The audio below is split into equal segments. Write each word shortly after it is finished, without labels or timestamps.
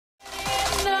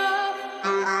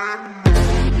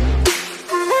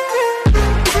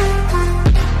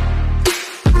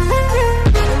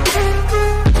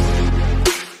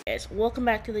welcome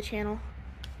back to the channel.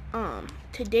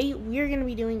 Today we are going to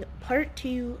be doing part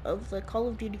 2 of the Call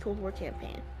of Duty Cold War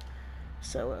campaign.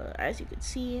 So, as you can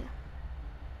see,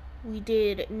 we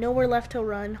did Nowhere Left to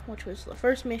Run, which was the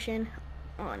first mission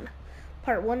on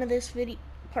part 1 of this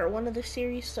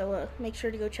series, so make sure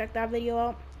to go check that video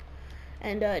out.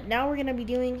 And now we're going to be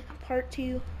doing part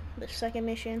 2, the second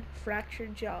mission,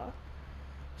 Fractured Jaw.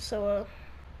 So,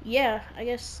 yeah, I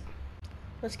guess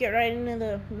let's get right into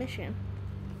the mission.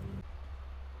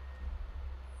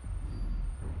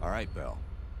 Alright, Bell.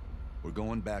 We're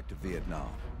going back to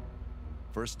Vietnam.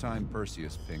 First time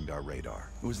Perseus pinged our radar.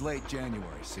 It was late January,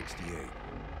 '68.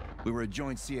 We were a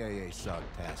joint CIA-SOG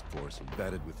task force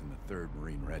embedded within the 3rd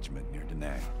Marine Regiment near Da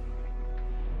Nang.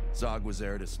 SOG was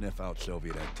there to sniff out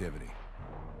Soviet activity.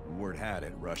 Word had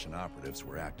it, Russian operatives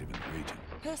were active in the region.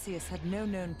 Perseus had no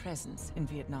known presence in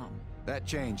Vietnam. That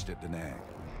changed at Da Nang.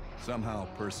 Somehow,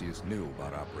 Perseus knew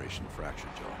about Operation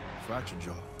Fractured Jaw. Fractured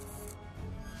Jaw?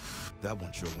 That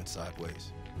one sure went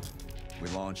sideways. We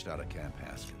launched out of Camp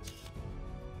Haskins.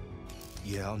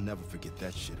 Yeah, I'll never forget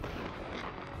that shit.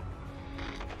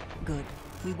 Good.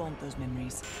 We want those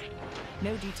memories.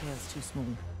 No details too small.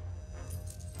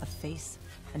 A face,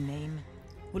 a name.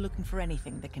 We're looking for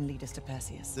anything that can lead us to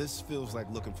Perseus. This feels like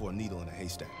looking for a needle in a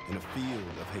haystack, in a field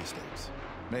of haystacks.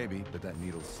 Maybe, but that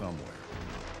needle's somewhere.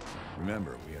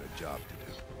 Remember, we had a job to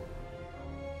do.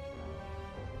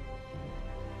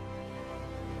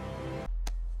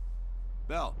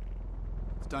 Bell,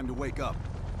 it's time to wake up.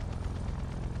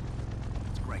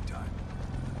 It's break time.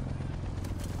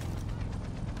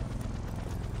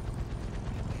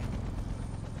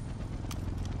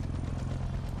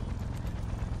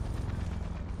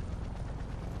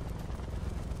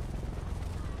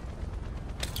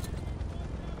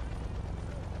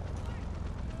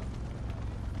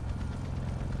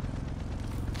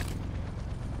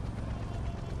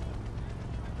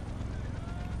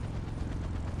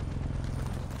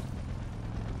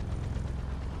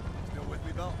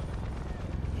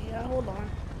 Yeah, hold on.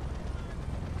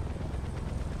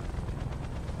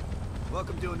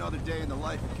 Welcome to another day in the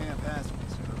life of Camp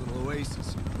Haskins, a little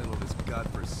oasis in the middle of this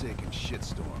godforsaken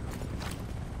shitstorm.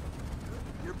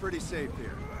 You're pretty safe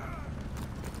here.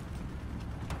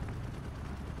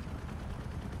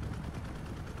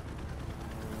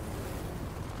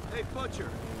 Hey, Butcher,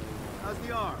 how's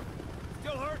the arm?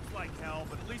 Still hurts like hell,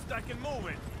 but at least I can move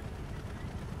it.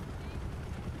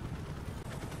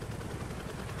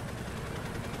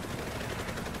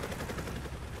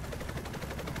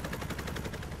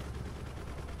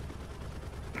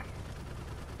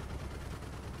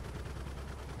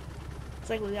 It's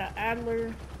like we got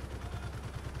Adler,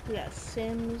 we got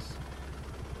Sims.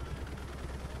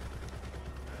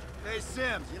 Hey,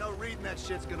 Sims, you know reading that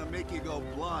shit's gonna make you go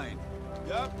blind.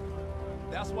 Yep.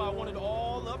 That's why I want it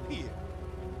all up here.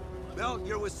 Bell,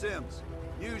 you're with Sims.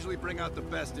 You usually bring out the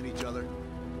best in each other.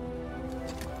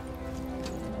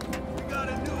 We got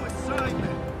a new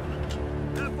assignment.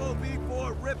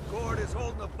 FOB-4 Ripcord is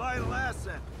holding a vital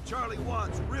asset. Charlie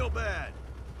wants real bad.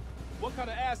 What kind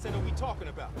of asset are we talking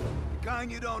about? The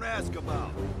kind you don't ask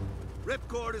about.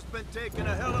 Ripcord has been taking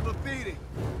a hell of a beating,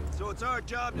 so it's our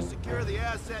job to secure the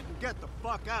asset and get the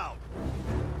fuck out.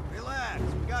 Relax,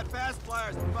 we got fast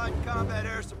flyers providing combat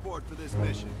air support for this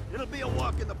mission. It'll be a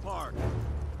walk in the park.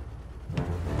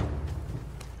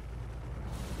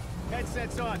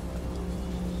 Headsets on.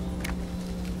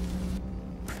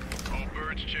 All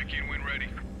birds, check in when ready.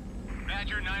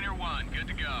 Badger 9-1, good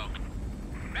to go.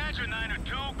 Badger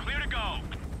 9-2, clear to go.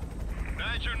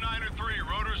 Badger 9-3,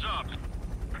 rotors up.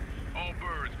 All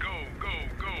birds, go, go,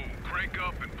 go. Crank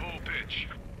up and pull pitch.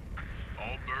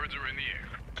 All birds are in the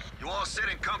air. You all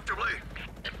sitting comfortably?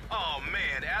 Oh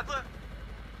man, Adler?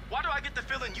 Why do I get the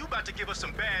feeling you about to give us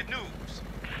some bad news?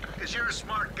 Because you're a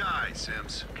smart guy,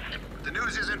 Sims. The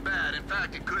news isn't bad. In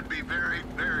fact, it could be very,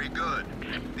 very good.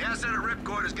 The asset at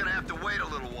Ripcord is gonna have to wait a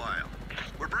little while.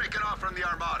 We're breaking off from the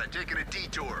Armada, taking a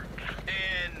detour.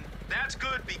 And that's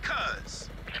good because...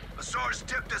 A source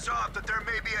tipped us off that there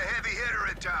may be a heavy hitter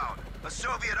in town. A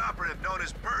Soviet operative known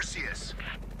as Perseus.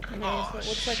 Man, so it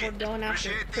looks like we're going after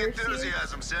Appreciate the Perseus.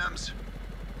 enthusiasm, Sims.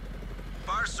 If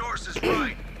our source is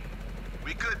right,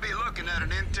 we could be looking at an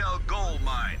intel gold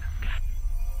mine.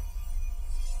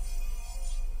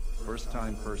 First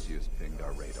time Perseus pinged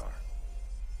our radar.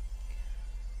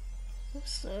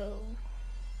 So...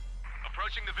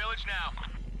 Approaching the village now.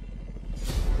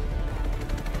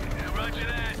 Yeah, roger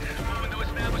that. Moving to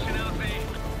establish an LZ.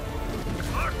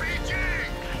 RPG!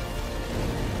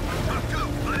 Top 2,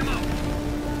 climb up!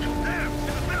 There,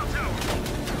 to the bell tower!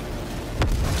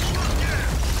 Fuck yeah!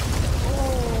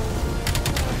 Oh.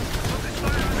 Focus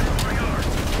fire on the dooryard!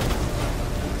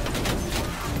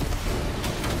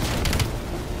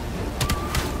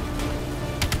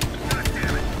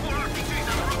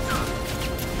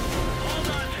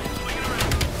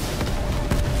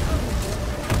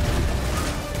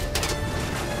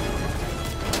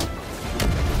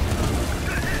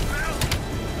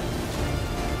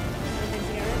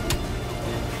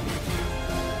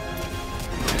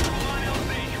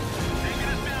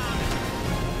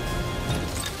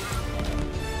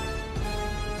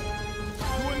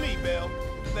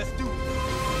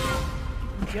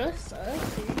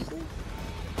 Seriously?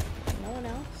 No one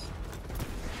else?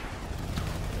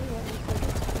 Ooh, let me go get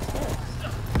some steps.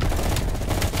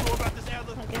 Sure about this,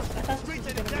 Adler? I guess I thought this Streets was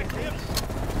ain't gonna attacked be him.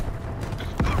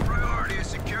 Our priority is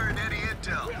securing any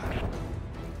intel.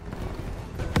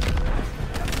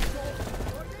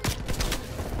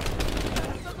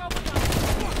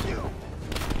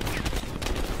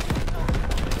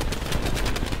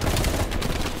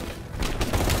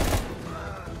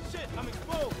 Shit, I'm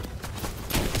exposed.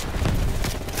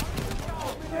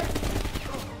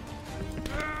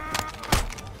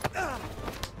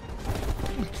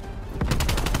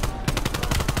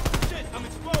 Shit, I'm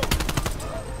exposed.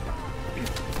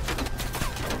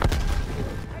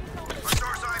 Our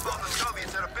source eyeballed the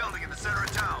Soviets at a building in the center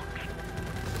of town.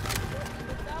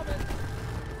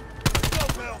 Go,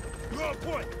 Bell. You're on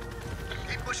point.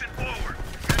 Keep pushing forward.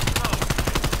 Get close.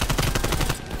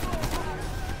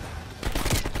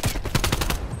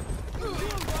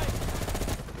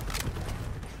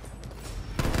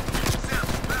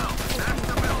 Sims, Bell, that's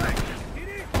the building.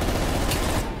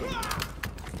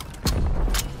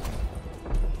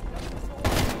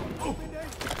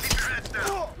 Keep your heads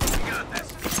down. You got this.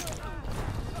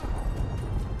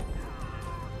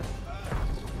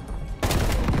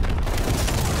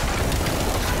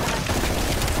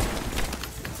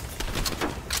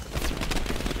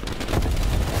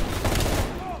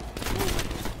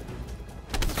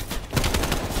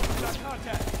 Got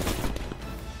contact.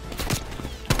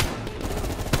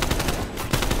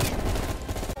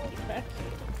 Back.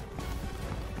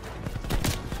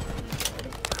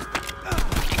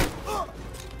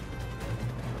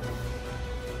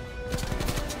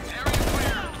 Area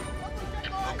clear.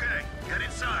 Okay, get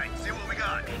inside. See what we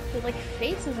got. The like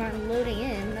faces aren't loading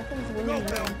in. Nothing's Go, loading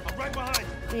Bell. in. I'm right behind you.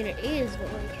 I mean, it is,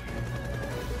 but like.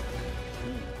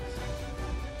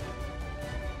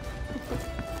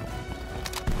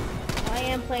 I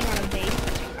am playing on a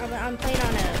base. I'm playing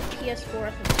on a PS4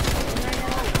 right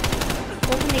now.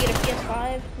 Hoping to get a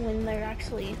PS5 when they're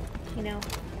actually, you know,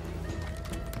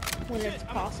 when it's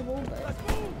possible.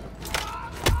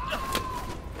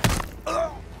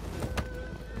 But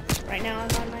right now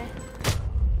I'm on my.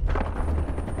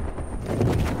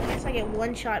 I guess I get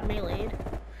one shot meleeed.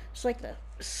 It's like the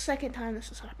second time this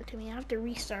has happened to me. I have to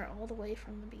restart all the way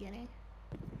from the beginning.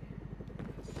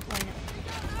 Why not?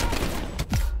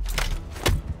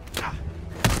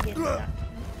 Get that.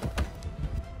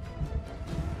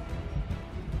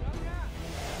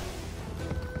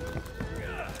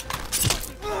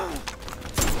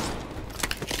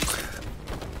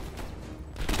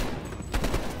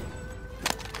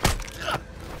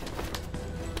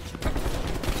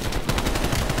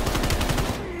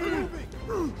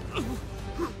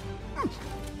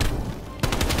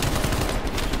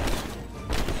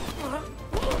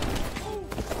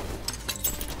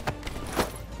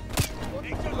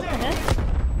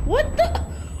 What the?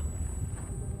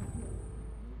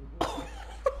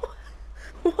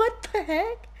 What the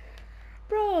heck?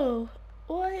 Bro,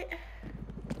 what?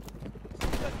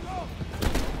 Let's go.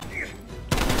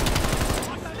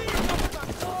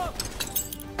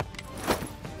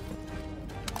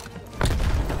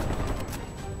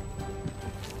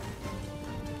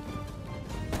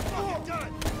 Fucking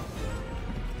done.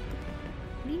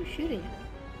 What are you shooting at?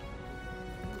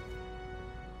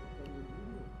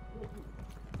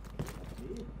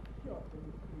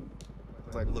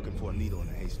 It's like looking for a needle in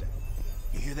a haystack.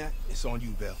 You hear that? It's on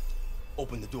you, Bell.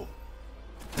 Open the door.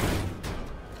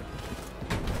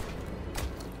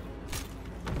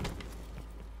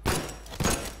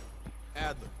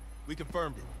 Adler, we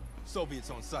confirmed it. Soviets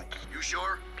on site. You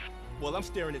sure? Well, I'm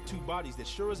staring at two bodies that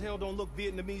sure as hell don't look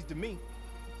Vietnamese to me.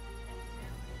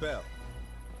 Bell,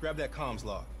 grab that comms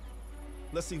log.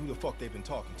 Let's see who the fuck they've been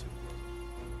talking to.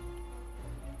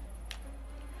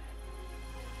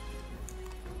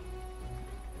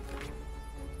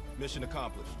 Mission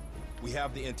accomplished. We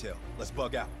have the intel. Let's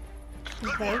bug out.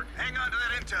 Good Okay. work. Hang on to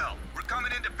that intel. We're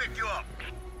coming in to pick you up.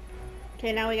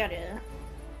 Okay, now we gotta.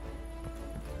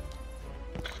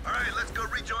 All right, let's go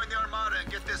rejoin the Armada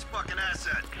and get this fucking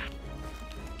asset.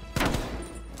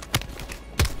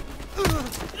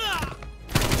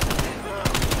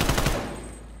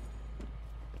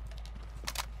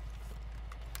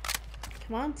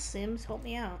 Come on, Sims, help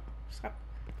me out. Stop.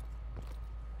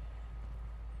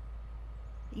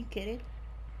 Are you kidding?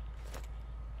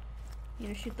 You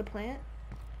gonna shoot the plant?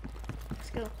 Let's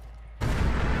go. Badger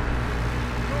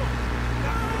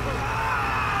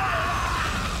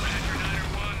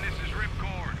 901, this is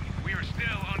Ripcord. We are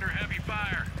still under heavy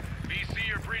fire.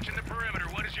 VC are breaching the perimeter.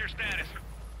 What is your status?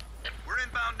 We're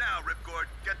inbound now, Ripcord.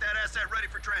 Get that asset ready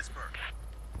for transfer.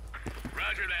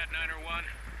 Roger that, 901.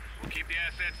 We'll keep the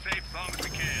asset asset safe as long as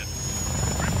we can.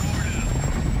 Ripcord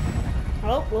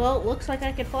out. Oh, well, looks like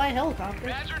I could fly a helicopter.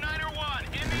 Badger 901,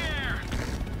 in the air!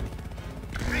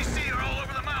 VC are all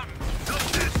over the mountain. No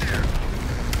chance here.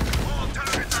 All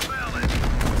targets are valid.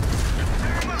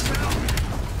 Tear them up, Bell.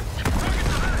 Target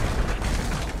behind.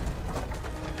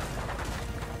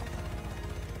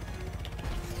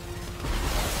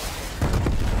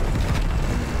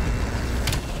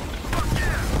 Fuck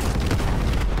yeah!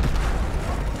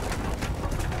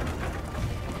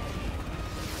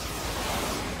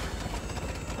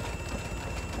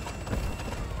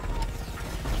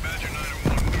 Badger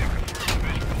 901, we have confirmed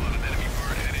visual on an enemy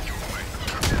bird headed your way.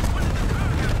 When did the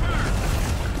crowd get burned?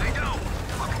 They don't.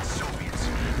 Fucking Soviets.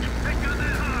 Take on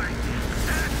that high.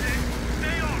 That's it.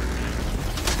 Stay on.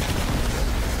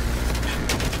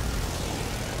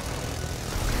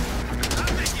 I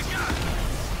think you got it.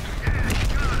 Yeah, you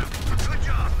got him. Good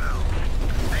job, Bell.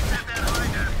 They sent that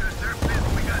high after us. They're pissed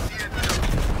we got the intel.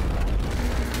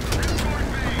 Ripcord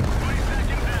Bay, 20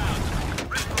 seconds out.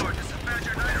 Ripcord, this is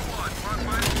Badger 901. We're on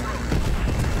Miles Road.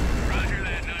 Roger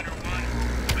that, 901.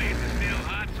 Base is still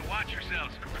hot, so watch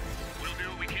yourselves. We'll do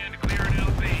what we can to clear an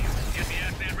LZ. Get the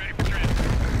asset ready for transfer.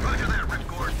 Roger that,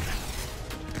 Ripcord.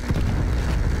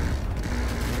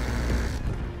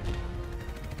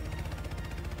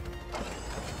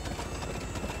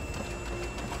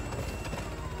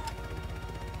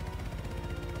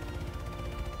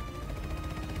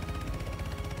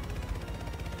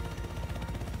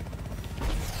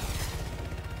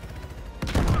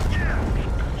 Fuck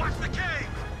yeah! Watch the cave!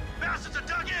 Bastards are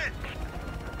dug in!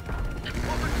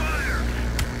 Open fire!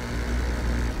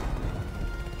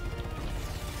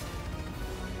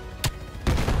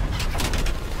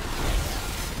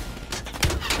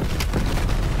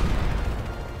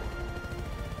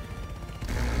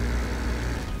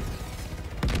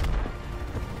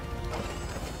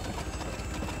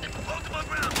 Multiple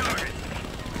ground targets!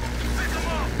 Pick them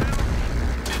off, Bill!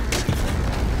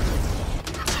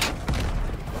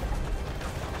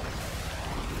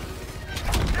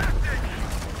 Tactic!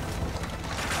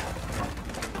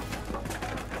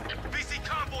 VC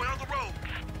convoy on the road!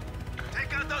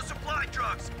 Take out those supply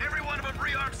trucks! Every one of them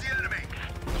rearms the enemy!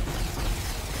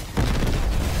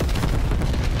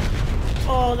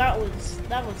 Oh, that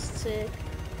was sick.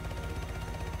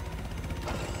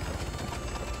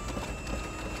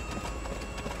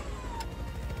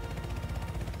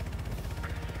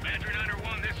 Badger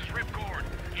 901, this is Ripcord.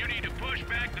 You need to push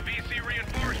back the VC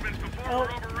reinforcements before Oh, we're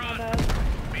my overrun. bad.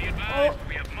 Be advised, Oh.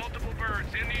 we have multiple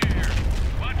birds in the air.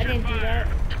 Watch I your didn't do fire.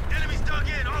 that. Enemies dug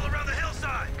in all around the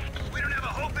hillside! We don't have a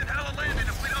hope in hell of landing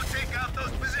if we don't take out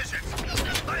those positions!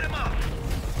 Light them up!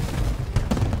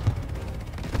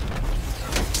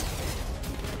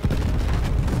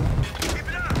 Keep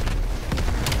it up!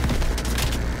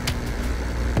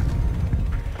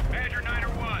 Badger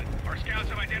 901, our scouts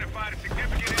have identified a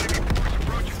significant enemy force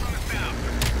approaching from the south.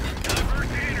 Divert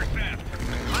to intercept.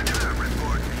 Roger that,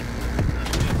 Ripcord.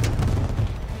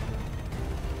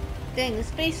 Dang,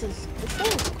 this base is so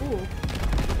cool.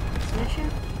 This mission.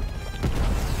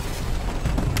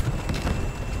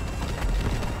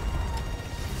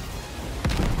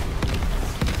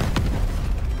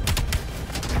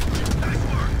 Nice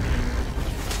work!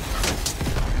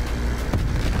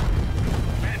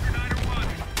 Badger 901,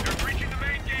 they're breaching the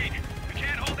main gate. We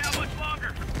can't hold out much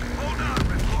longer. Hold on,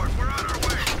 Ripcord. We're on our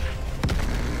way.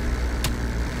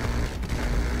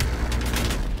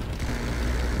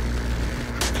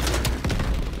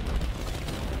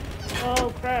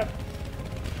 Oh crap.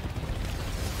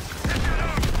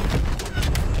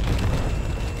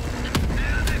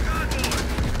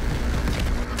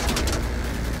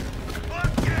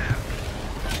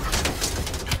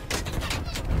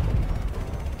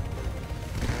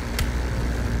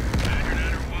 Badger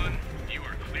 901, you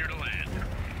are clear to land.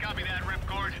 Copy that,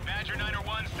 Ripcord. Badger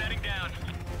 901, setting down.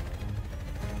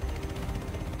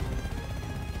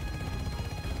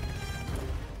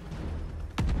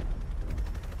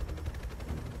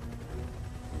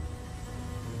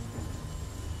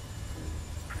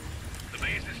 The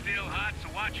base is still hot, so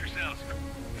watch yourselves.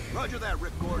 Roger that,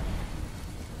 Ripcord.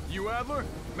 You Adler?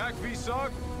 Mac V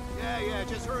SOG? Yeah,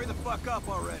 just hurry the fuck up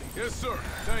already. Yes, sir.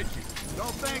 Thank you.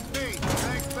 Don't thank me.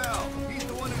 Thank Bell. He's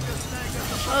the one who just snagged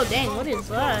us the Oh dang, what is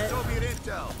that? Soviet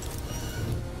intel.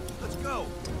 Let's go.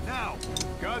 Now.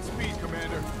 Godspeed,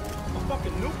 Commander. A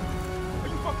fucking nuke? Are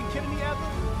you fucking kidding me,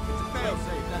 Adler? It's a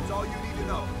failsafe. That's all you need to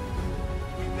know.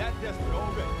 We that desperate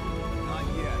already. Not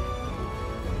yet.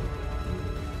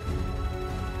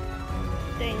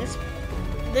 Dang,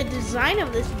 the design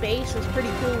of this base is pretty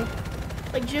cool.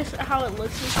 Like just how it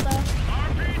looks and stuff.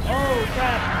 Oh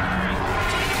crap.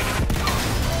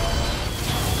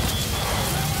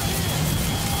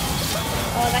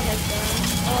 that guy's done.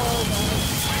 Oh, God.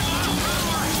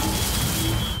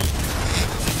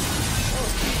 Oh,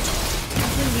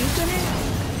 is the nuke in it?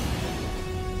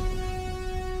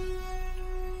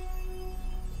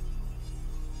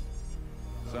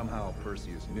 Somehow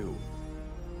Perseus knew.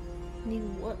 Knew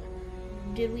what?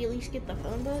 Did we at least get the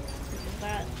phone book? Because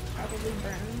that probably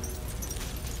burned.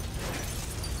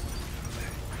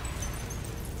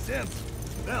 Sims,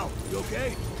 Bell, you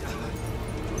okay?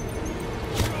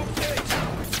 You're okay.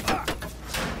 Ah.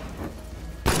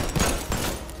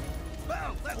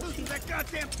 Bell, let loose that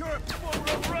goddamn turret before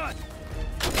we're overrun.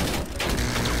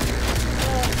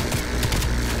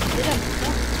 Did I?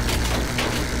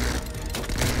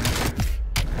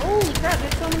 Holy crap,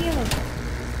 there's so many of them.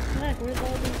 Heck, where's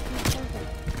all these people come from?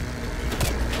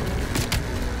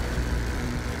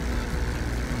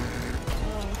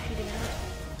 Oh, I'm shooting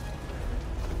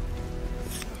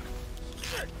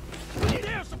at. We need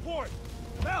air support.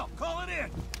 Bell, call it in.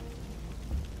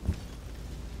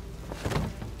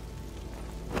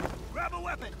 Grab a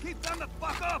weapon. Keep them the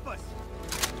fuck off us.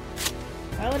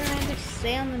 Why wouldn't I just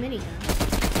stay on the minigun?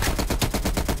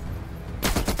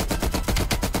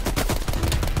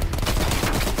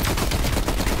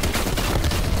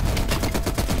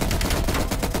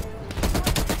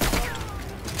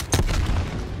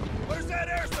 Where's that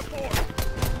air support?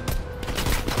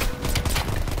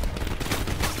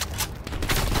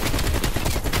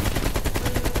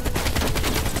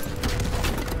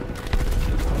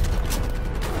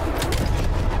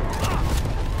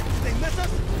 They miss us?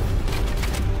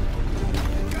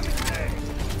 Coming today.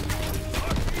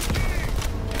 RPG!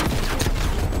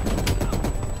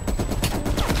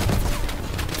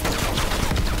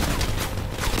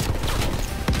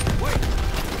 Wait!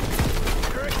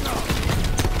 Here it comes!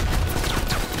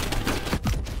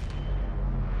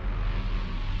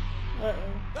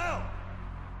 Uh-oh. Bell!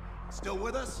 Still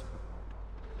with us?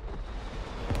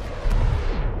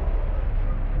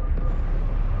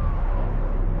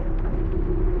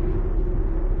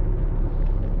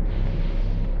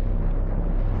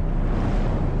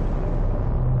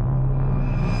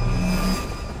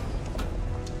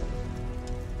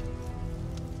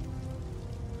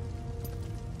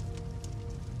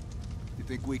 You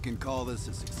think we can call this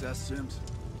a success, Sims?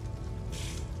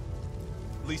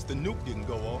 At least the nuke didn't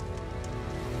go off.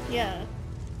 Yeah.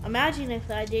 Imagine if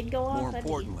that did go off. More that'd be-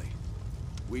 importantly,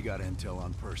 we got intel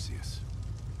on Perseus.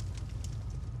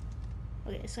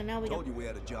 Okay, so now we Told got. you we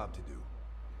had a job to do.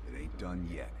 It ain't done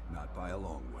yet, not by a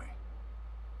long way.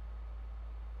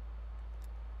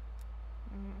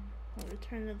 I'll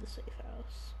return to the safe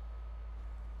house.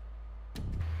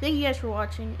 Thank you guys for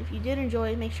watching. If you did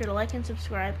enjoy, make sure to like and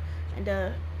subscribe. And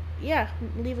yeah,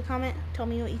 leave a comment. Tell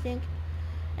me what you think.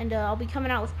 And I'll be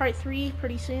coming out with part 3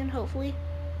 pretty soon, hopefully.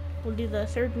 We'll do the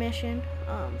 3rd mission.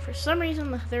 For some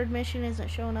reason, the 3rd mission isn't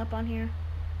showing up on here.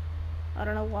 I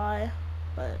don't know why,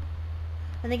 but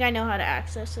I think I know how to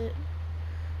access it.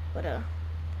 But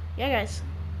yeah, guys,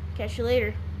 catch you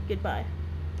later. Goodbye.